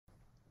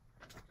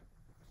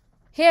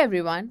Hey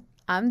everyone,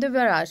 I'm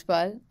Divya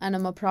Rajpal and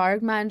I'm a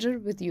product manager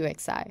with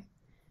UXI.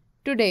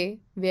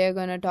 Today, we are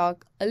going to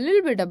talk a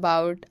little bit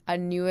about our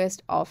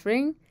newest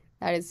offering,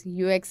 that is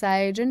UXI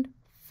Agent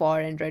for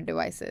Android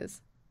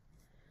devices.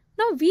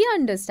 Now, we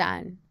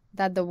understand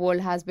that the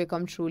world has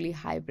become truly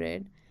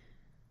hybrid,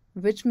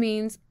 which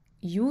means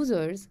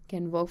users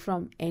can work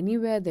from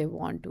anywhere they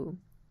want to.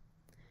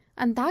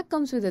 And that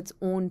comes with its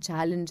own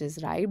challenges,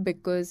 right?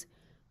 Because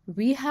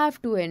we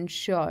have to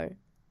ensure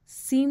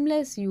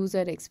seamless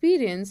user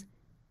experience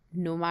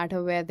no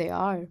matter where they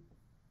are.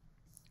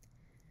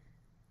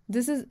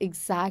 This is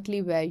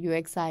exactly where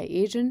UXI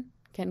Agent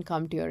can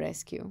come to your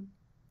rescue.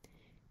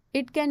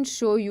 It can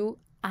show you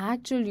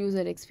actual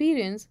user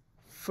experience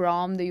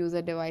from the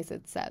user device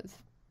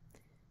itself.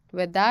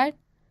 With that,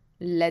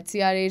 let's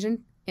see our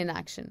agent in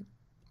action.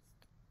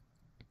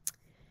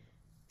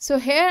 So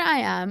here I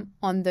am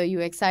on the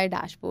UXI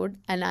dashboard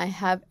and I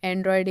have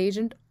Android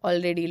Agent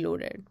already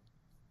loaded.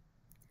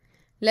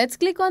 Let's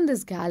click on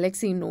this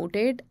Galaxy Note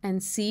 8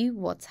 and see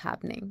what's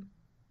happening.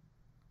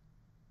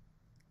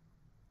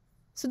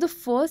 So the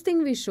first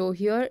thing we show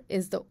here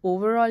is the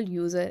overall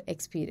user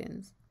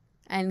experience.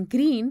 And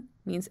green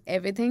means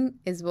everything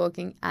is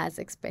working as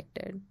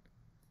expected.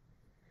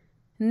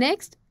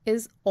 Next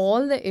is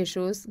all the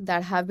issues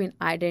that have been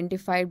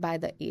identified by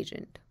the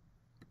agent.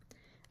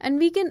 And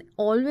we can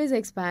always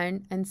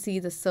expand and see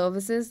the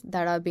services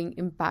that are being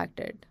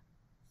impacted.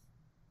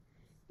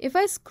 If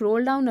I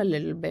scroll down a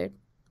little bit,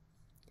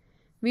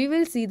 we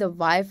will see the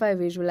Wi-Fi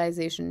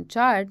visualization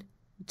chart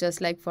just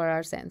like for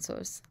our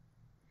sensors.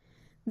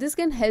 This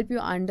can help you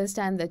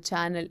understand the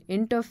channel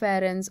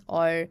interference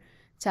or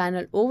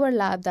channel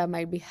overlap that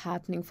might be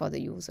happening for the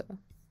user.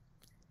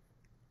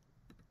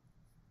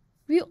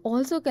 We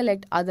also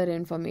collect other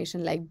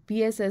information like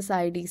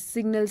BSSID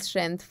signal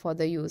strength for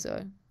the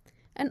user.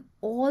 And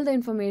all the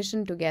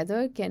information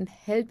together can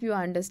help you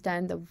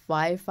understand the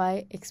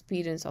Wi-Fi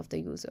experience of the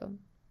user.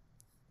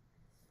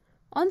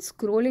 On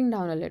scrolling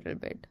down a little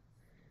bit,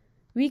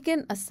 we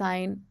can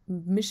assign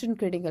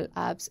mission-critical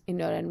apps in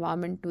your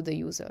environment to the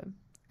user.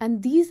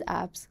 And these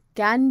apps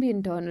can be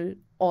internal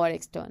or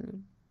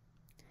external.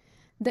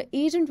 The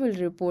agent will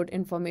report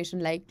information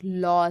like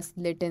loss,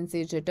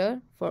 latency,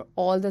 jitter for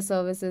all the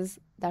services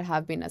that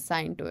have been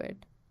assigned to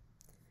it.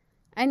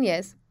 And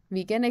yes,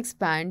 we can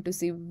expand to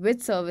see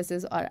which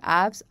services or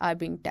apps are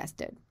being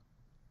tested.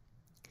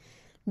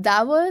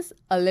 That was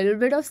a little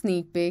bit of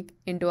sneak peek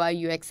into our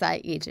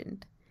UXI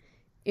agent.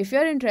 If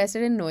you're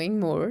interested in knowing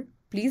more,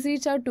 please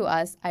reach out to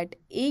us at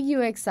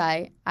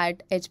auxi@hpe.com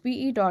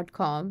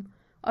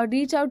or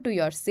reach out to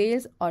your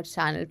sales or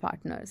channel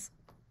partners.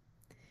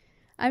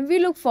 And we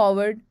look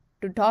forward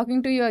to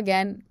talking to you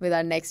again with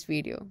our next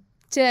video.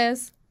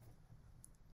 Cheers!